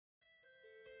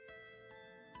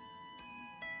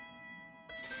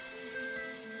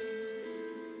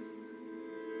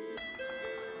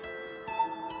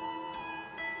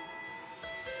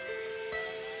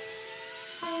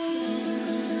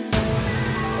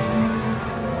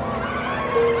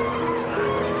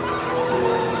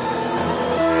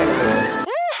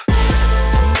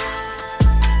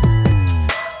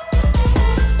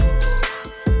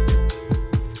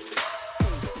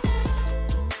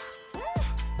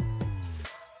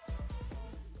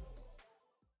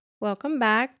Welcome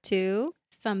back to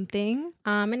Something.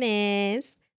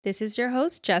 Ominous. This is your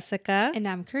host, Jessica. And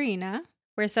I'm Karina.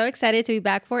 We're so excited to be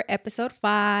back for episode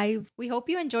 5. We hope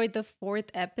you enjoyed the 4th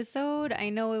episode.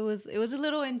 I know it was a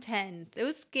little intense. It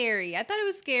was scary. I thought it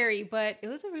was scary, but it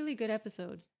was a really good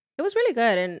episode. It was really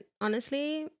good. And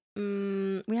honestly,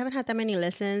 we haven't had that many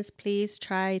listens. Please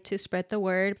try to spread the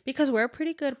word because we're a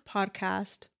pretty good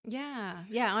podcast. Yeah.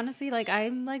 Honestly,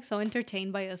 I'm so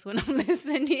entertained by us when I'm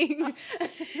listening.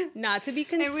 Not to be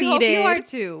conceited.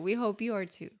 And we hope you are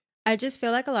too. I just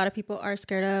feel like a lot of people are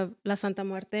scared of La Santa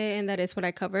Muerte, and that is what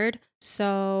I covered.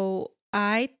 So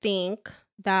I think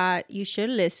that you should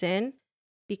listen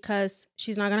because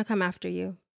she's not going to come after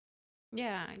you.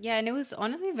 Yeah. And it was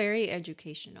honestly very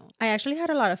educational. I actually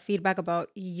had a lot of feedback about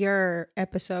your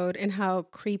episode and how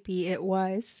creepy it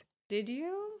was. Did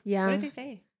you? Yeah. What did they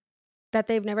say? That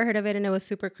they've never heard of it and it was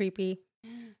super creepy.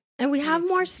 And we have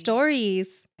more stories.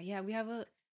 Yeah, we have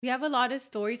a lot of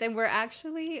stories, and we're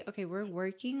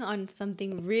working on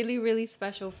something really, really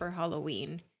special for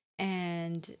Halloween.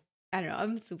 And I don't know,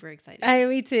 I'm super excited.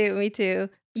 Me too.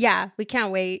 Yeah, we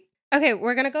can't wait. Okay,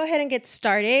 we're going to go ahead and get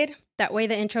started. That way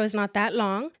the intro is not that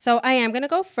long. So I am going to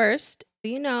go first.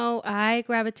 You know, I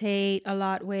gravitate a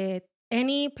lot with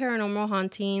any paranormal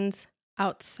hauntings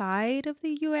outside of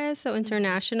the US, so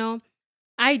international.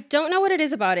 I don't know what it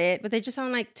is about it, but they just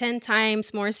sound like 10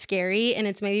 times more scary. And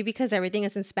it's maybe because everything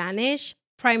is in Spanish,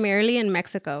 primarily in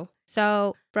Mexico.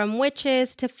 So from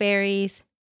witches to fairies,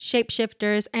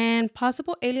 shapeshifters, and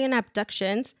possible alien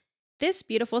abductions, this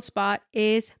beautiful spot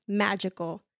is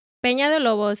magical. Peña de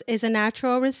Lobos is a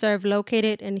natural reserve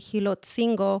located in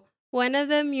Jilotzingo, one of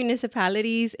the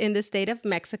municipalities in the state of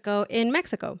Mexico in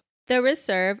Mexico. The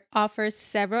reserve offers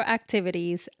several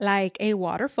activities like a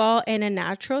waterfall and a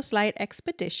natural slide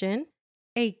expedition,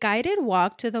 a guided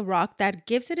walk to the rock that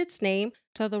gives it its name,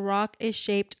 so the rock is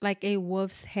shaped like a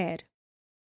wolf's head.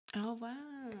 Oh,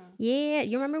 wow. Yeah,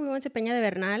 you remember we went to Peña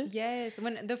de Bernal? Yes,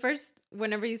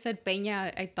 whenever you said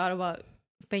Peña, I thought about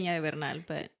Peña de Bernal,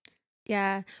 but...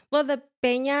 Yeah, well, the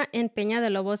Peña in Peña de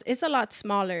Lobos is a lot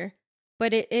smaller,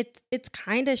 but it's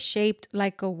kind of shaped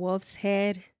like a wolf's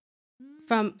head.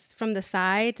 From the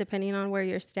side, depending on where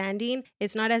you're standing.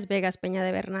 It's not as big as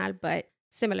Peña de Bernal, but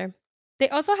similar. They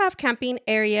also have camping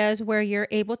areas where you're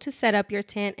able to set up your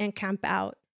tent and camp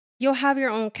out. You'll have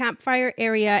your own campfire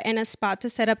area and a spot to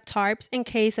set up tarps in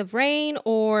case of rain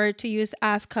or to use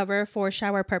as cover for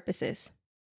shower purposes.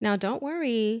 Now, don't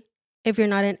worry. If you're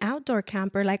not an outdoor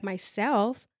camper like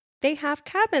myself, they have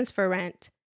cabins for rent.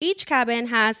 Each cabin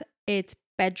has its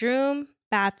bedroom,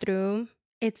 bathroom,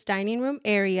 its dining room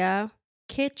area,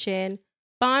 kitchen,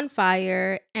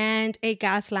 bonfire, and a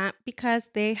gas lamp because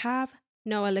they have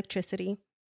no electricity.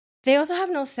 They also have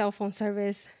no cell phone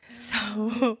service. So,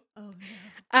 oh, no.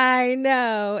 I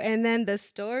know. And then the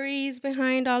stories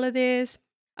behind all of this.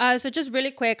 So just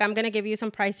really quick, I'm going to give you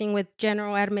some pricing with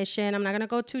general admission. I'm not going to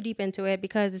go too deep into it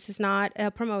because this is not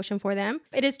a promotion for them.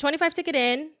 It is $25 ticket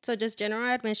in. So just general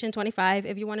admission, $25.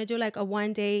 If you want to do like a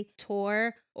one-day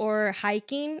tour or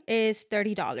hiking is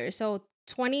 $30. So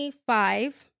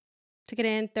 $25 to get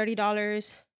in,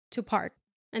 $30 to park.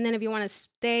 And then if you want to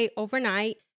stay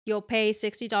overnight, you'll pay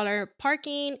 $60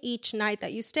 parking each night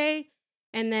that you stay,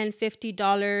 and then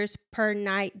 $50 per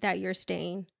night that you're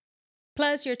staying,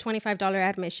 plus your $25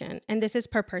 admission. And this is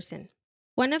per person.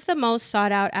 One of the most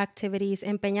sought out activities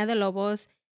in Peña de Lobos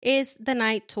is the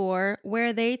night tour,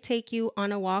 where they take you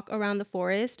on a walk around the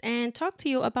forest and talk to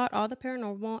you about all the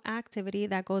paranormal activity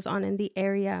that goes on in the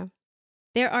area.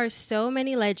 There are so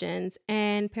many legends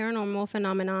and paranormal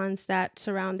phenomenons that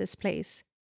surround this place.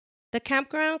 The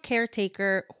campground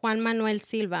caretaker, Juan Manuel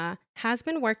Silva, has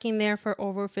been working there for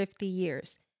over 50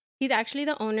 years. He's actually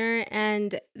the owner,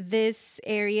 and this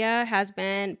area has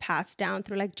been passed down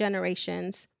through like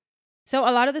generations. So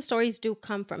a lot of the stories do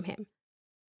come from him.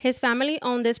 His family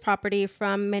owned this property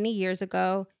from many years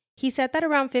ago. He said that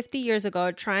around 50 years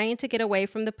ago, trying to get away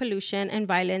from the pollution and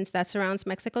violence that surrounds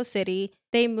Mexico City,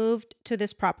 they moved to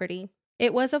this property.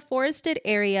 It was a forested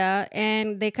area,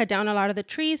 and they cut down a lot of the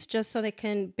trees just so they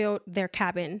can build their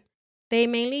cabin. They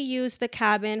mainly used the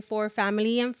cabin for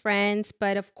family and friends,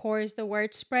 but of course the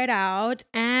word spread out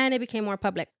and it became more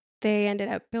public. They ended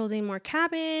up building more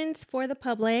cabins for the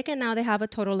public, and now they have a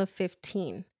total of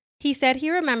 15. He said he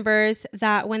remembers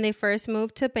that when they first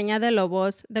moved to Peña de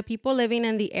Lobos, the people living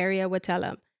in the area would tell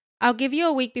him, "I'll give you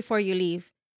a week before you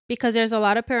leave because there's a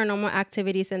lot of paranormal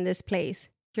activities in this place.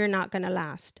 You're not going to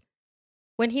last."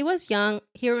 When he was young,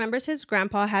 he remembers his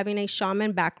grandpa having a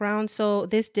shaman background, so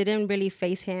this didn't really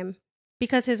faze him.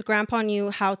 because his grandpa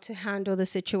knew how to handle the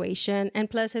situation. And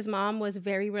plus, his mom was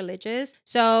very religious.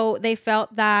 So they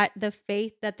felt that the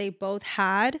faith that they both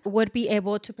had would be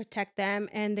able to protect them,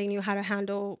 and they knew how to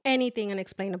handle anything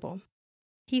unexplainable.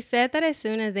 He said that as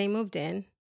soon as they moved in,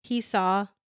 he saw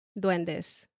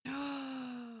duendes.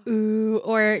 Ooh,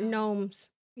 or gnomes.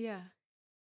 Yeah.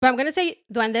 But I'm going to say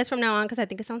duendes from now on because I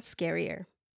think it sounds scarier.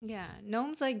 Yeah.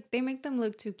 Gnomes, like, they make them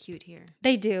look too cute here.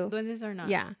 They do. Duendes are not.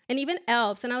 Yeah. And even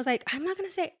elves. And I was like, I'm not going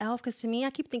to say elf because to me,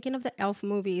 I keep thinking of the elf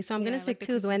movie. So I'm going to stick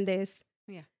to duendes.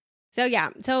 Yeah. So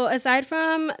yeah. So aside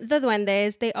from the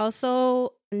duendes, they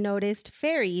also noticed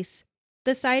fairies.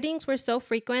 The sightings were so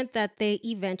frequent that they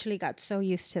eventually got so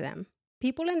used to them.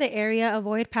 People in the area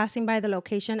avoid passing by the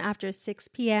location after 6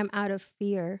 p.m. out of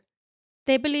fear.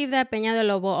 They believe that Peña de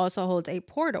Lobo also holds a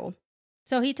portal.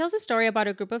 So he tells a story about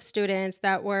a group of students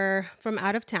that were from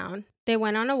out of town. They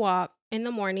went on a walk in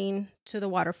the morning to the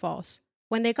waterfalls.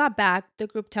 When they got back, the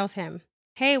group tells him,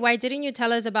 "Hey, why didn't you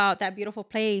tell us about that beautiful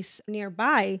place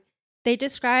nearby?" They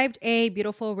described a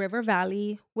beautiful river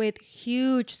valley with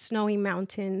huge snowy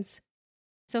mountains.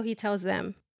 So he tells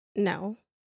them, "No,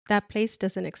 that place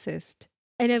doesn't exist."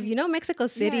 And if you know Mexico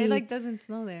City, yeah, it like doesn't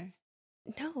snow there.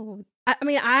 No. I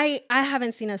mean, I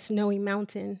haven't seen a snowy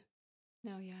mountain.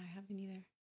 No, yeah, I haven't either.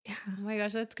 Yeah. Oh my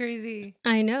gosh, that's crazy.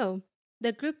 I know.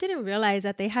 The group didn't realize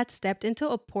that they had stepped into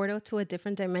a portal to a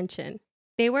different dimension.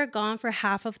 They were gone for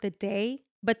half of the day,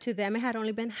 but to them it had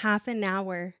only been half an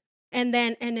hour. And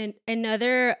then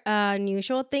another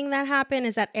unusual thing that happened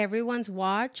is that everyone's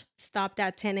watch stopped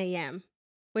at 10 a.m.,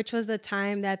 which was the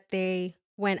time that they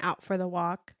went out for the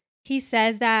walk. He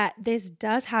says that this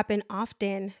does happen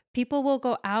often. People will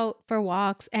go out for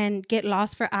walks and get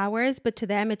lost for hours, but to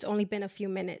them, it's only been a few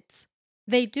minutes.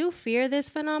 They do fear this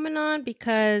phenomenon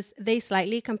because they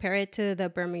slightly compare it to the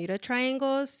Bermuda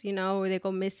Triangles, where they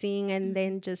go missing and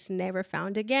then just never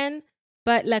found again.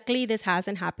 But luckily, this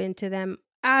hasn't happened to them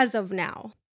as of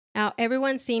now. Now,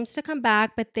 everyone seems to come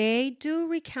back, but they do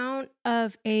recount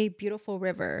of a beautiful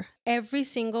river. Every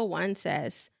single one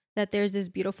says that there's this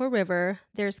beautiful river,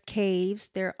 there's caves,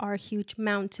 there are huge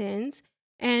mountains,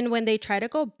 and when they try to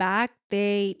go back,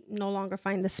 they no longer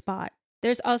find the spot.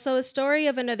 There's also a story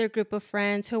of another group of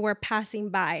friends who were passing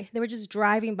by. They were just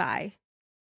driving by.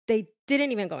 They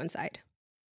didn't even go inside.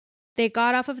 They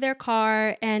got off of their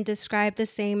car and described the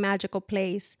same magical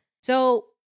place. So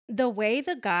the way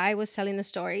the guy was telling the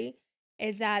story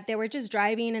is that they were just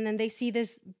driving and then they see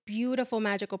this beautiful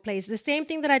magical place, the same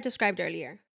thing that I described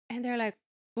earlier. And they're like,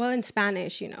 well, in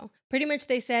Spanish, pretty much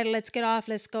they said, let's get off,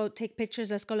 let's go take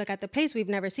pictures, let's go look at the place. We've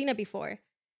never seen it before.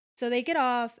 So they get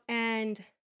off and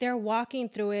they're walking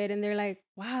through it and they're like,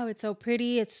 wow, it's so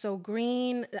pretty. It's so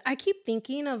green. I keep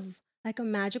thinking of like a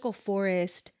magical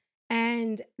forest.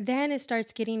 And then it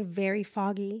starts getting very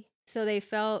foggy. So they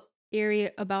felt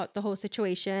eerie about the whole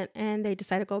situation and they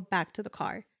decide to go back to the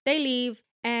car. They leave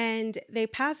and they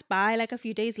pass by like a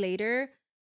few days later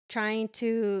trying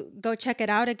to go check it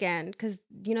out again because,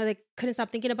 they couldn't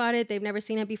stop thinking about it. They've never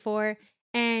seen it before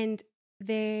and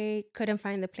they couldn't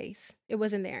find the place. It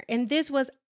wasn't there. And this was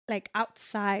like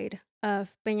outside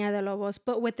of Peña de Lobos,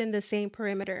 but within the same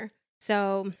perimeter.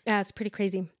 So it's pretty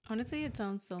crazy. Honestly, it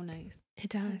sounds so nice. It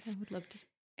does. I would love to.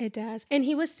 It does. And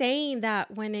he was saying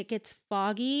that when it gets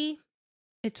foggy,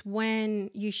 it's when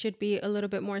you should be a little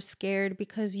bit more scared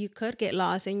because you could get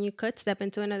lost and you could step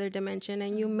into another dimension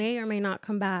and you may or may not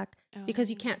come back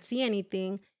because you can't see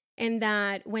anything. And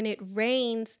that when it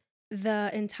rains,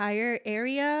 the entire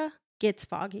area gets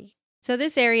foggy. So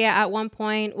this area at one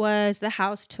point was the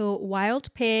house to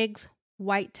wild pigs,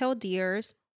 white-tailed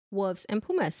deers, wolves, and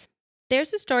pumas.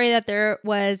 There's a story that there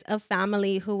was a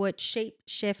family who would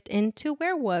shape-shift into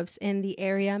werewolves in the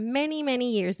area many,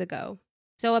 many years ago.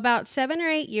 So about 7 or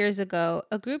 8 years ago,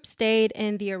 a group stayed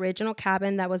in the original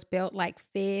cabin that was built like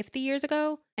 50 years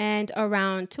ago. And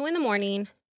around 2 a.m,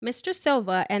 Mr.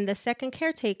 Silva and the second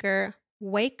caretaker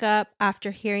wake up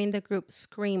after hearing the group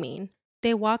screaming.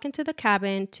 They walk into the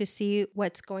cabin to see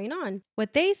what's going on.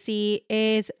 What they see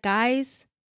is guys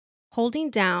holding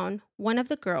down one of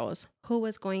the girls who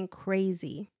was going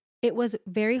crazy. It was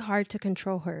very hard to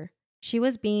control her. She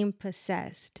was being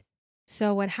possessed.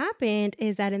 So what happened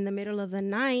is that in the middle of the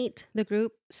night, the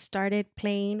group started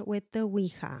playing with the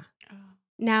Ouija. Oh.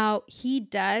 Now, he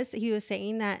was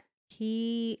saying that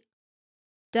he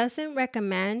doesn't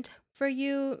recommend for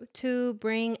you to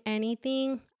bring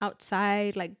anything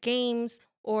outside like games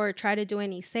or try to do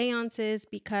any seances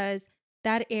because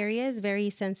that area is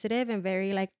very sensitive and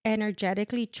very like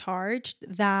energetically charged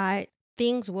that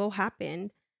things will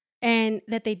happen. And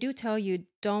that they do tell you,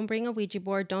 don't bring a Ouija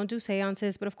board, don't do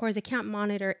seances. But of course, they can't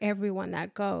monitor everyone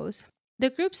that goes. The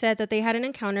group said that they had an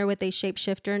encounter with a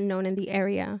shapeshifter known in the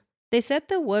area. They said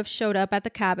the wolf showed up at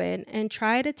the cabin and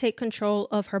tried to take control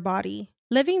of her body.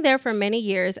 Living there for many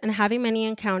years and having many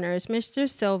encounters, Mr.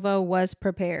 Silva was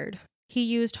prepared. He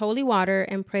used holy water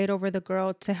and prayed over the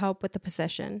girl to help with the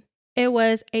possession. It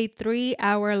was a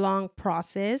 3-hour-long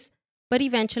process, but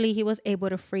eventually he was able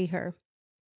to free her.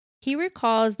 He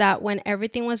recalls that when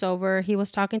everything was over, he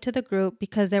was talking to the group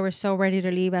because they were so ready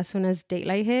to leave as soon as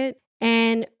daylight hit,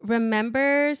 and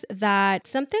remembers that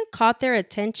something caught their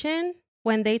attention.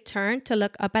 When they turned to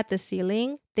look up at the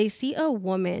ceiling, they see a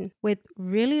woman with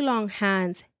really long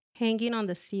hands hanging on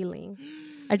the ceiling.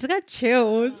 I just got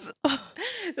chills.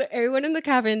 So everyone in the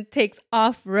cabin takes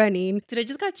off running. Dude, I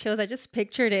just got chills. I just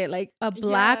pictured it like a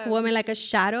black woman, like a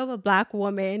shadow of a black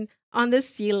woman on the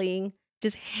ceiling,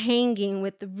 just hanging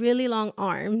with really long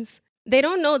arms. They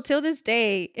don't know till this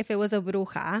day if it was a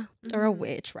bruja or a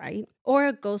witch, right? Or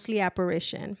a ghostly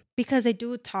apparition, because they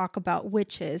do talk about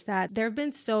witches, that there have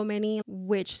been so many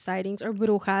witch sightings or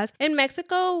brujas. In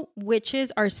Mexico,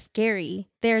 witches are scary.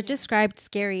 They're described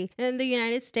scary. In the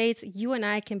United States, you and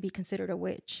I can be considered a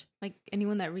witch. Like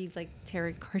anyone that reads like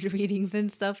tarot card readings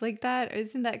and stuff like that,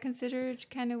 isn't that considered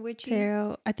kind of witchy?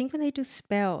 Tarot, I think when they do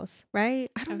spells, right?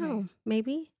 I don't know,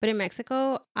 maybe. But in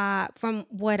Mexico, from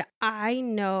what I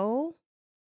know,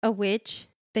 a witch,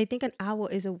 they think an owl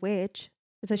is a witch.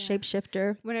 It's a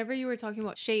shapeshifter. Whenever you were talking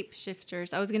about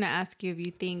shapeshifters, I was going to ask you if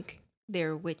you think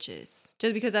they're witches.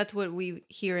 Just because that's what we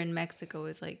hear in Mexico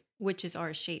is like witches are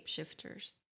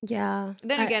shapeshifters. Yeah.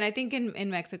 Then again, I think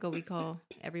in Mexico we call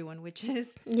everyone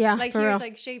witches. Yeah. Like here it's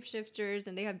like shapeshifters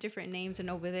and they have different names, and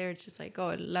over there it's just like,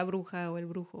 oh, la bruja o el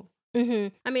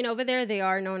brujo. I mean, over there they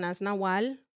are known as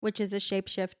Nahual, which is a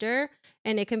shapeshifter,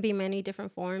 and it can be many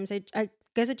different forms. I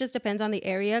guess it just depends on the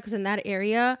area, because in that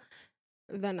area,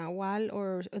 the Nahual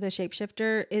or the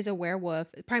shapeshifter is a werewolf,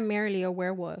 primarily a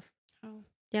werewolf. Oh.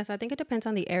 Yeah, so I think it depends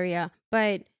on the area.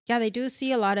 But yeah, they do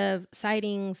see a lot of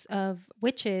sightings of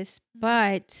witches,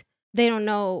 but they don't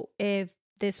know if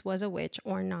this was a witch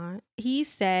or not. He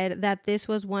said that this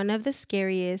was one of the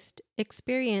scariest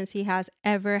experience he has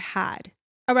ever had.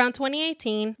 Around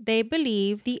 2018, they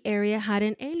believe the area had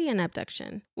an alien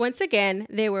abduction. Once again,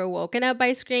 they were woken up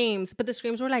by screams, but the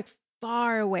screams were like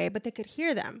far away, but they could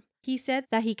hear them. He said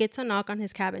that he gets a knock on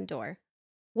his cabin door.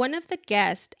 One of the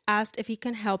guests asked if he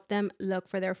can help them look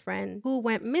for their friend who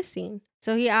went missing.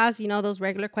 So he asked, those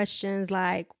regular questions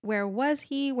like, where was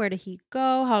he? Where did he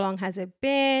go? How long has it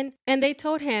been? And they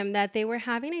told him that they were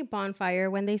having a bonfire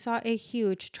when they saw a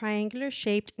huge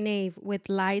triangular-shaped nave with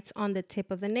lights on the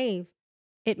tip of the nave.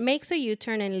 It makes a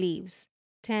U-turn and leaves.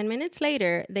 10 minutes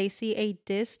later, they see a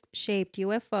disc-shaped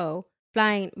UFO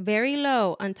flying very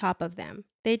low on top of them.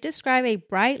 They describe a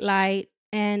bright light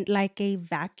and like a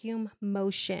vacuum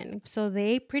motion. So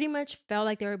they pretty much felt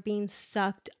like they were being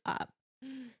sucked up.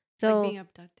 So like being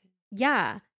abducted.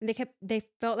 Yeah. They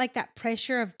felt like that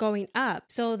pressure of going up.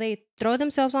 So they throw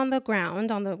themselves on the ground,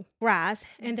 on the grass,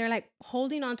 and they're like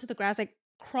holding onto the grass, like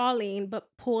crawling but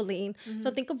pulling.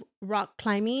 So think of rock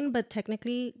climbing, but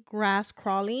technically grass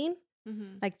crawling,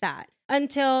 like that,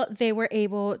 until they were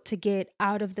able to get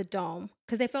out of the dome,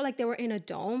 because they felt like they were in a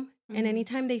dome, and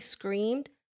anytime they screamed,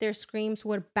 their screams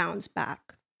would bounce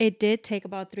back. It did take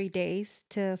about 3 days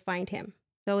to find him.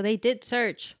 So they did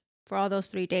search for all those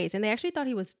 3 days, and they actually thought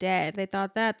he was dead. They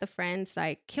thought that the friends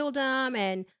like killed him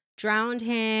and drowned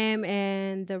him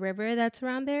in the river that's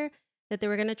around there, that they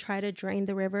were going to try to drain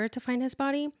the river to find his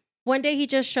body. One day he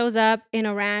just shows up in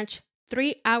a ranch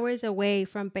 3 hours away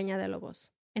from Peña de Lobos,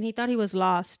 and he thought he was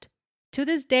lost. To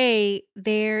this day,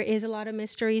 there is a lot of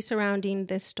mystery surrounding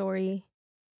this story.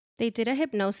 They did a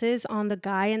hypnosis on the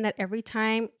guy, and that every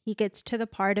time he gets to the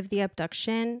part of the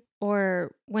abduction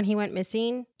or when he went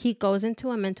missing, he goes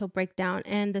into a mental breakdown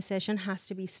and the session has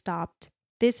to be stopped.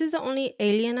 This is the only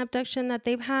alien abduction that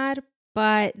they've had,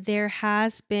 but there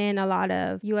has been a lot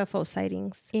of UFO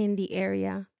sightings in the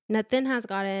area. Nothing has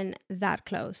gotten that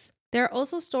close. There are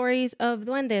also stories of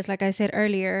duendes, like I said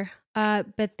earlier,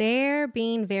 but they're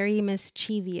being very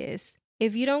mischievous.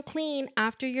 If you don't clean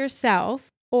after yourself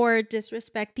or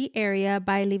disrespect the area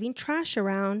by leaving trash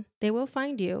around, they will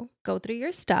find you, go through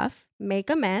your stuff, make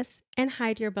a mess, and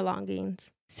hide your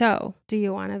belongings. So, do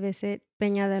you want to visit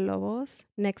Peña de Lobos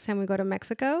next time we go to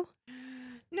Mexico?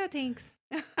 No, thanks.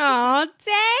 Oh,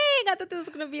 dang! I thought this was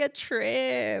going to be a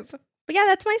trip. But yeah,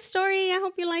 that's my story. I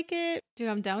hope you like it. Dude,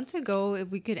 I'm down to go if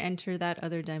we could enter that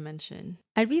other dimension.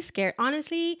 I'd be scared.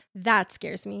 Honestly, that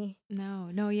scares me.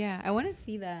 No, yeah. I want to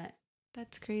see that.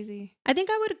 That's crazy. I think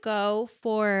I would go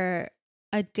for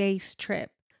a day's trip.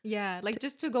 Yeah, like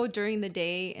just to go during the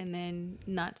day and then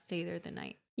not stay there the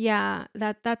night. Yeah,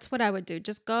 that's what I would do.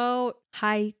 Just go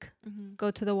hike,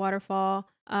 go to the waterfall.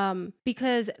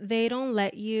 Because they don't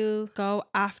let you go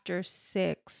after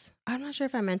 6. I'm not sure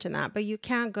if I mentioned that, but you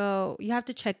can't go. You have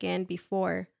to check in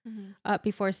before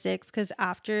 6, because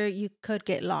after you could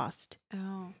get lost.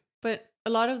 Oh, but a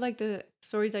lot of like the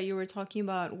stories that you were talking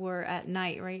about were at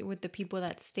night, right? With the people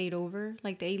that stayed over,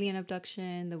 like the alien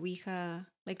abduction, the Ouija.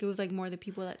 Like it was like more the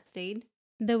people that stayed.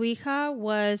 The Ouija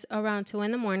was around 2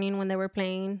 in the morning when they were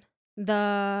playing.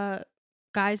 The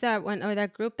guys that went, or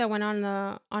that group that went on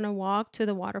a walk to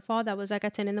the waterfall, that was like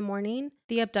at 10 in the morning.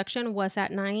 The abduction was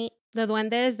at night. The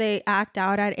duendes, they act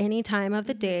out at any time of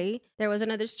the day. There was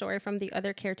another story from the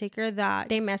other caretaker that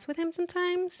they mess with him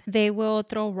sometimes. They will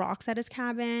throw rocks at his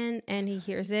cabin and he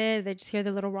hears it. They just hear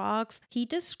the little rocks. He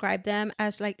described them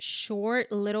as like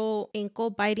short, little ankle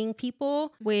biting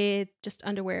people with just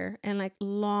underwear and like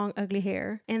long, ugly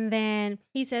hair. And then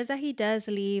he says that he does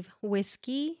leave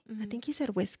whiskey. I think he said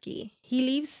whiskey. He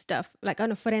leaves stuff like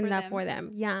on a ofrenda for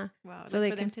them. Yeah. Wow. So like they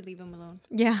for them can to leave him alone.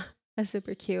 Yeah. That's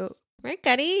super cute. Right,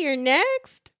 Cuddy, you're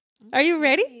next. Are you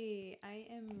ready? Hey, I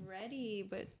am ready,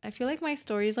 but I feel like my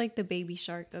story is like the baby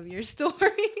shark of your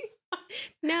story.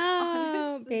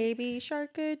 No, Honestly. baby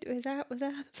shark. Good. Was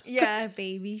that? Yeah,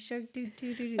 baby shark. Do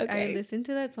do do. Okay. I listened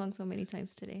to that song so many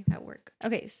times today at work.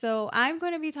 Okay, so I'm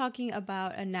going to be talking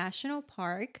about a national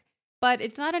park, but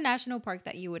it's not a national park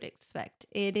that you would expect.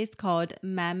 It is called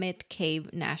Mammoth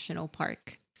Cave National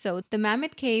Park. So, the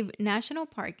Mammoth Cave National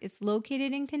Park is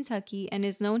located in Kentucky and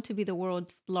is known to be the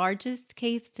world's largest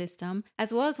cave system,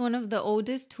 as well as one of the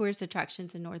oldest tourist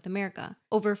attractions in North America.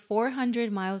 Over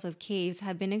 400 miles of caves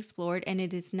have been explored, and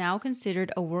it is now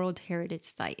considered a World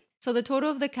Heritage Site. So, the total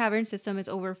of the cavern system is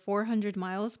over 400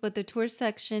 miles, but the tourist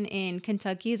section in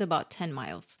Kentucky is about 10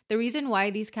 miles. The reason why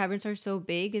these caverns are so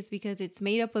big is because it's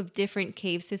made up of different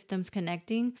cave systems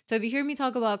connecting. So, if you hear me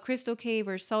talk about Crystal Cave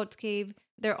or Salt Cave,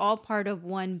 they're all part of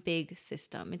one big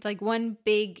system. It's like one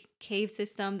big cave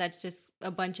system that's just a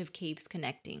bunch of caves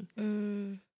connecting.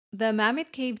 The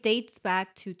Mammoth Cave dates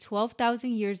back to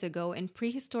 12,000 years ago in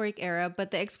prehistoric era,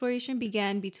 but the exploration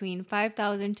began between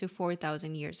 5,000 to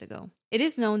 4,000 years ago. It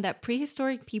is known that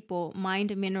prehistoric people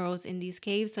mined minerals in these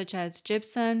caves such as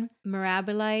gypsum,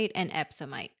 mirabilite, and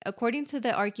epsomite. According to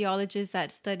the archaeologists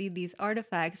that studied these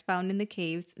artifacts found in the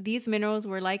caves, these minerals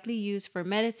were likely used for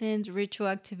medicines, ritual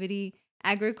activity,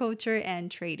 agriculture,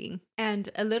 and trading. And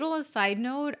a little side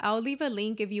note, I'll leave a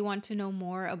link if you want to know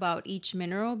more about each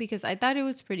mineral because I thought it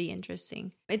was pretty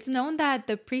interesting. It's known that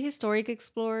the prehistoric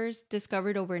explorers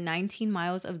discovered over 19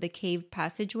 miles of the cave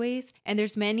passageways, and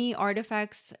there's many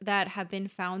artifacts that have been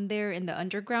found there in the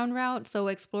underground route. So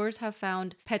explorers have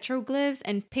found petroglyphs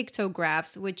and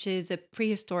pictographs, which is a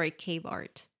prehistoric cave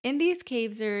art. In these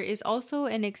caves, there is also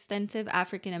an extensive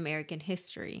African American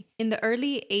history. In the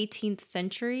early 18th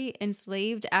century,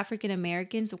 enslaved African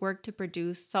Americans worked to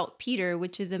produce saltpeter,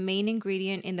 which is a main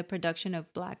ingredient in the production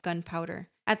of black gunpowder.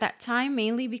 At that time,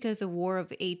 mainly because of War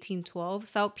of 1812,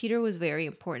 saltpeter was very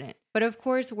important. But of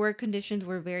course, work conditions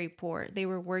were very poor. They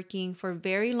were working for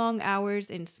very long hours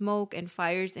in smoke and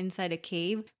fires inside a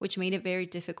cave, which made it very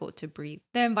difficult to breathe.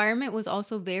 The environment was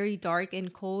also very dark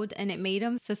and cold, and it made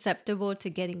them susceptible to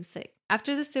getting sick.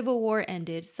 After the Civil War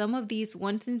ended, some of these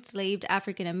once enslaved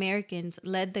African Americans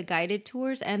led the guided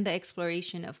tours and the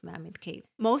exploration of Mammoth Cave.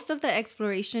 Most of the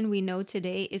exploration we know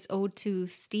today is owed to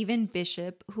Stephen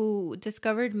Bishop, who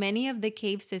discovered many of the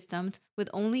cave systems with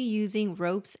only using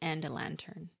ropes and a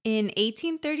lantern. In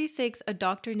 1836, a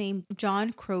doctor named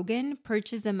John Croghan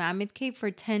purchased the Mammoth Cave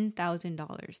for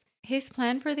 $10,000. His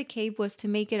plan for the cave was to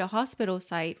make it a hospital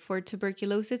site for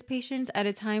tuberculosis patients at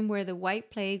a time where the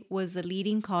White Plague was the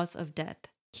leading cause of death.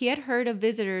 He had heard of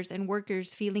visitors and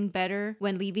workers feeling better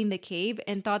when leaving the cave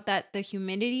and thought that the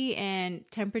humidity and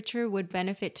temperature would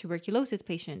benefit tuberculosis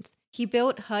patients. He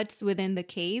built huts within the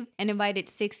cave and invited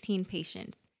 16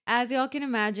 patients. As y'all can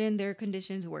imagine, their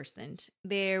conditions worsened.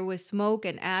 There was smoke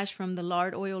and ash from the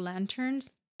lard oil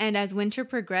lanterns, and as winter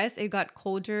progressed, it got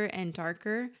colder and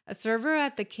darker. A server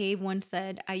at the cave once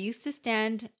said, "I used to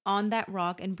stand on that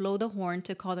rock and blow the horn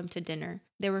to call them to dinner.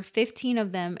 There were 15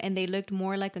 of them, and they looked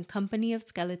more like a company of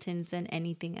skeletons than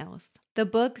anything else." The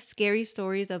book, Scary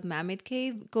Stories of Mammoth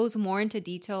Cave, goes more into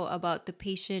detail about the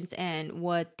patients and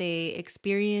what they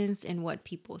experienced and what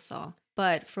people saw.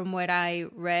 But from what I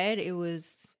read, it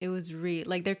was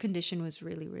like their condition was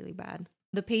really, really bad.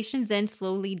 The patients then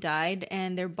slowly died,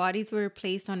 and their bodies were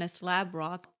placed on a slab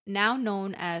rock, now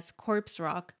known as corpse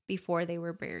rock, before they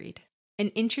were buried. An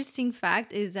interesting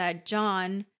fact is that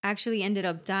John actually ended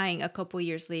up dying a couple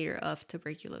years later of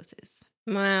tuberculosis.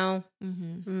 Wow.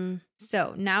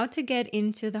 So now to get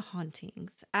into the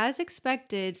hauntings. As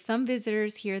expected, some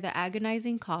visitors hear the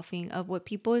agonizing coughing of what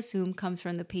people assume comes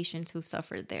from the patients who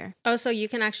suffered there. Oh, so you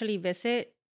can actually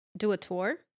do a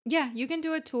tour? Yeah, you can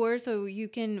do a tour. So you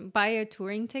can buy a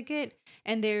touring ticket,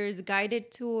 and there's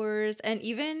guided tours, and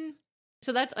even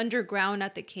so that's underground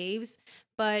at the caves.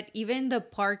 But even the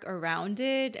park around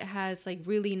it has like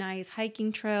really nice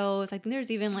hiking trails. I think there's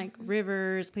even like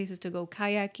rivers, places to go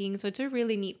kayaking. So it's a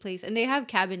really neat place. And they have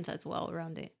cabins as well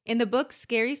around it. In the book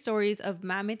Scary Stories of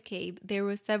Mammoth Cave, there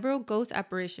were several ghost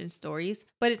apparition stories,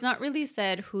 but it's not really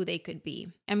said who they could be.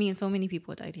 I mean, so many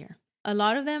people died here. A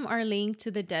lot of them are linked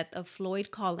to the death of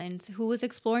Floyd Collins, who was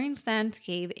exploring Sands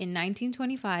Cave in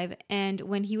 1925, and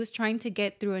when he was trying to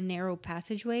get through a narrow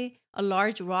passageway, a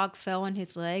large rock fell on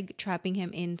his leg, trapping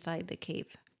him inside the cave.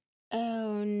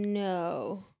 Oh,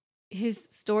 no. His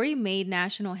story made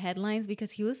national headlines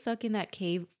because he was stuck in that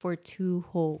cave for 2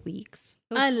 whole weeks.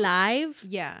 Alive?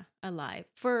 Yeah, alive.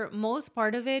 For most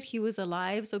part of it, he was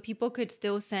alive, so people could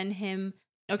still send him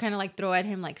or kind of like throw at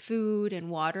him like food and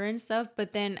water and stuff.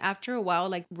 But then after a while,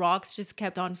 like rocks just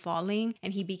kept on falling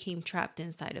and he became trapped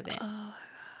inside of it. Oh.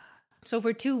 So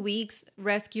for 2 weeks,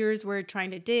 rescuers were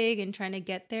trying to dig and trying to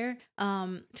get there.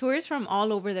 Tourists from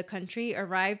all over the country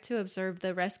arrived to observe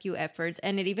the rescue efforts,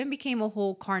 and it even became a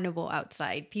whole carnival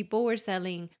outside. People were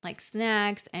selling like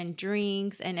snacks and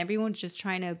drinks, and everyone's just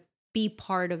trying to be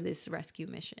part of this rescue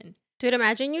mission. Dude,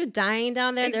 imagine you dying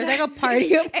down there. Exactly. There's like a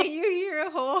party and you hear a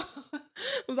whole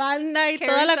banda y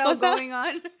toda la cosa going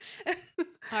on.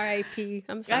 R.I.P.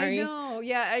 I'm sorry. I know.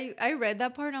 Yeah, I read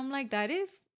that part. And I'm like,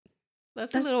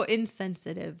 that's a little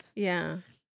insensitive. Yeah.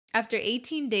 After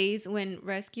 18 days, when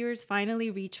rescuers finally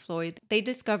reached Floyd, they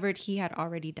discovered he had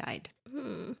already died.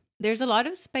 There's a lot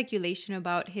of speculation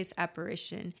about his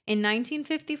apparition. In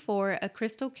 1954, a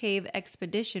Crystal Cave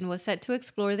expedition was set to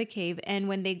explore the cave, and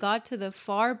when they got to the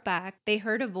far back, they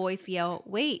heard a voice yell,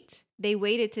 "Wait!" They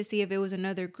waited to see if it was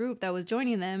another group that was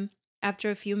joining them. After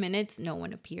a few minutes, no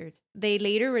one appeared. They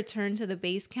later returned to the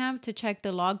base camp to check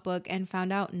the logbook and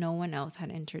found out no one else had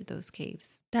entered those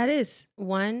caves. That is,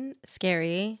 1,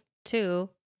 scary, 2,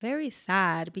 very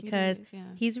sad because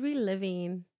he's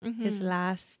reliving his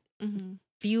last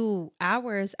few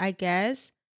hours, I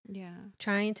guess. Yeah.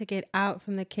 Trying to get out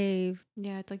from the cave.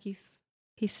 Yeah, it's like he's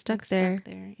stuck there.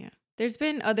 Yeah. There's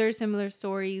been other similar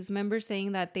stories, members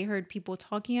saying that they heard people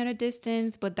talking at a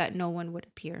distance, but that no one would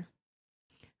appear.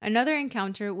 Another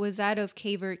encounter was that of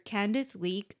caver Candace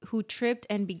Leake, who tripped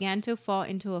and began to fall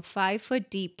into a 5-foot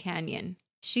deep canyon.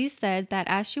 She said that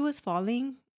as she was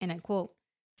falling, and I quote,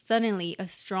 "Suddenly a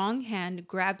strong hand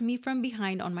grabbed me from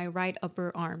behind on my right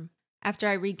upper arm. After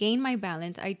I regained my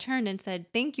balance, I turned and said,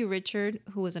 'Thank you, Richard,'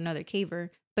 who was another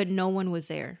caver, but no one was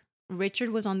there.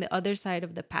 Richard was on the other side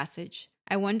of the passage.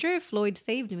 I wonder if Floyd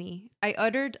saved me. I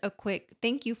uttered a quick,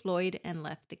 'Thank you, Floyd,' and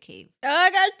left the cave." Oh, I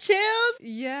got chills.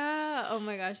 Yeah. Oh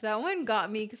my gosh. That one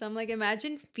got me because I'm like,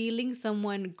 imagine feeling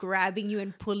someone grabbing you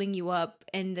and pulling you up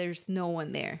and there's no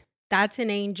one there. That's an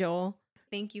angel.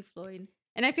 Thank you, Floyd.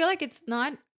 And I feel like it's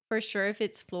not for sure if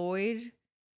it's Floyd,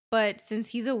 but since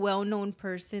he's a well-known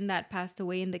person that passed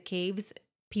away in the caves,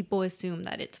 people assume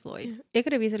that it's Floyd. It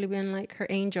could have easily been like her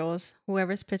angels,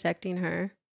 whoever's protecting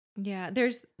her. Yeah,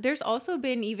 there's also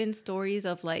been even stories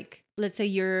of like, let's say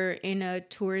you're in a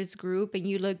tourist group and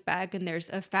you look back and there's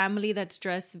a family that's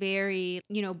dressed very,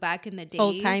 back in the days.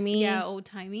 Old-timey. Yeah,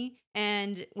 old-timey.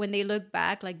 And when they look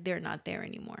back, like they're not there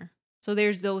anymore. So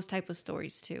there's those type of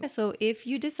stories too. So if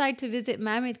you decide to visit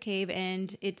Mammoth Cave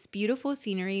and its beautiful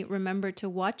scenery, remember to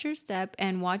watch your step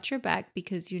and watch your back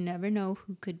because you never know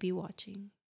who could be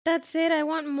watching. That's it. I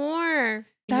want more.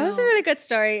 That was a really good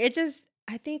story.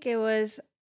 I think it was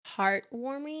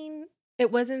heartwarming.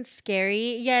 It wasn't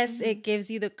scary. Yes, it gives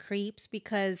you the creeps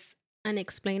because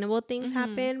unexplainable things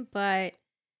happen, but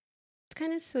it's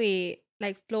kind of sweet.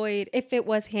 Like Floyd, if it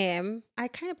was him, I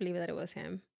kind of believe that it was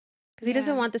him. Because he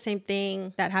doesn't want the same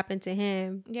thing that happened to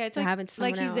him to happen to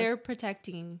someone else. Like he's there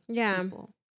protecting people.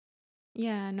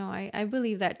 Yeah, no, I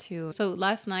believe that too. So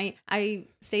last night I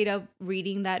stayed up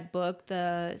reading that book,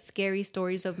 The Scary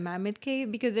Stories of Mammoth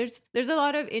Cave, because there's a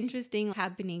lot of interesting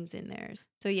happenings in there.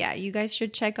 So yeah, you guys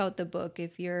should check out the book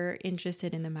if you're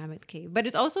interested in the Mammoth Cave. But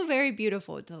it's also very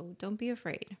beautiful, so don't be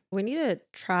afraid. We need to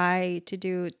try to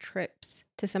do trips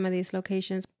to some of these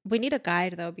locations. We need a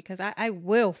guide though, because I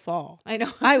will fall. I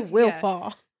know. I will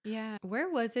fall. Yeah. Where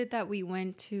was it that we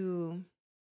went to?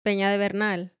 Peña de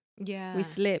Bernal. Yeah. We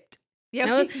slipped. Yeah,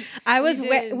 no, I was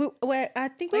I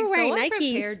think we were wearing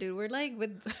Nikes, dude. We're like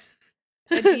with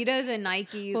Adidas and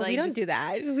Nikes. Well, like we don't do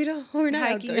that. We're not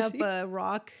hiking outdoorsy. up a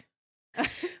rock.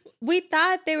 we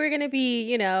thought they were going to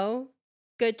be,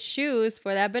 good shoes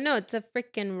for that. But no, it's a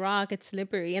freaking rock. It's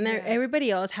slippery. And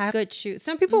everybody else had good shoes.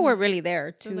 Some people were really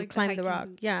there to climb the rock.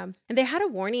 Boots. Yeah. And they had a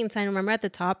warning sign. Remember at the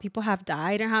top, people have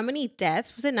died. And how many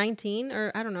deaths? Was it 19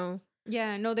 or I don't know.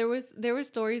 Yeah, no, there were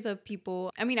stories of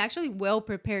people, I mean, actually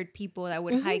well-prepared people that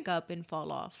would hike up and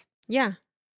fall off. Yeah.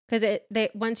 Because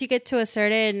once you get to a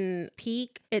certain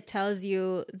peak, it tells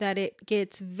you that it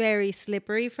gets very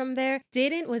slippery from there.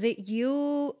 Was it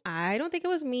you? I don't think it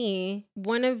was me.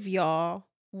 One of y'all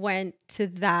went to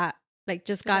that, like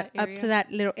just got up to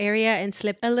that little area and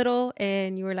slipped a little.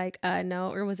 And you were like,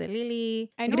 no. Or was it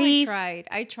Lily? I know Gris?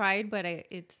 I tried, but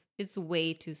it's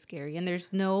way too scary. And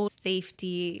there's no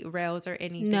safety rails or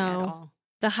anything at all.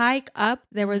 The hike up,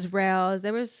 there was rails.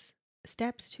 There was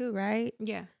steps too, right?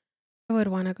 Yeah. I would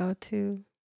want to go to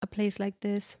a place like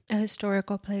this, a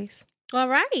historical place. All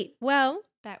right. Well,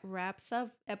 that wraps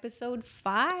up episode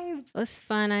 5. It was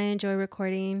fun. I enjoy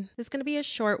recording. This is going to be a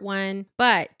short one,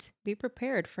 but be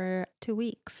prepared for 2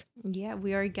 weeks. Yeah,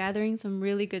 we are gathering some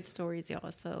really good stories,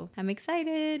 y'all. So I'm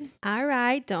excited. All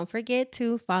right. Don't forget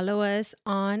to follow us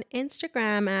on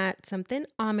Instagram at Something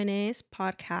Ominous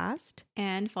Podcast.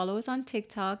 And follow us on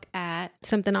TikTok at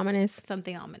Something Ominous.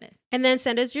 Something Ominous. And then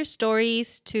send us your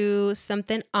stories to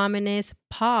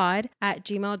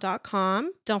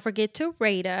somethingominouspod@gmail.com. Don't forget to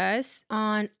rate us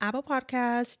on Apple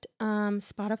Podcast,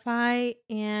 Spotify,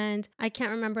 and I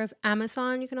can't remember if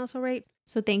Amazon you can also rate.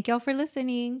 So thank y'all for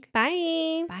listening.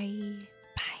 Bye. Bye.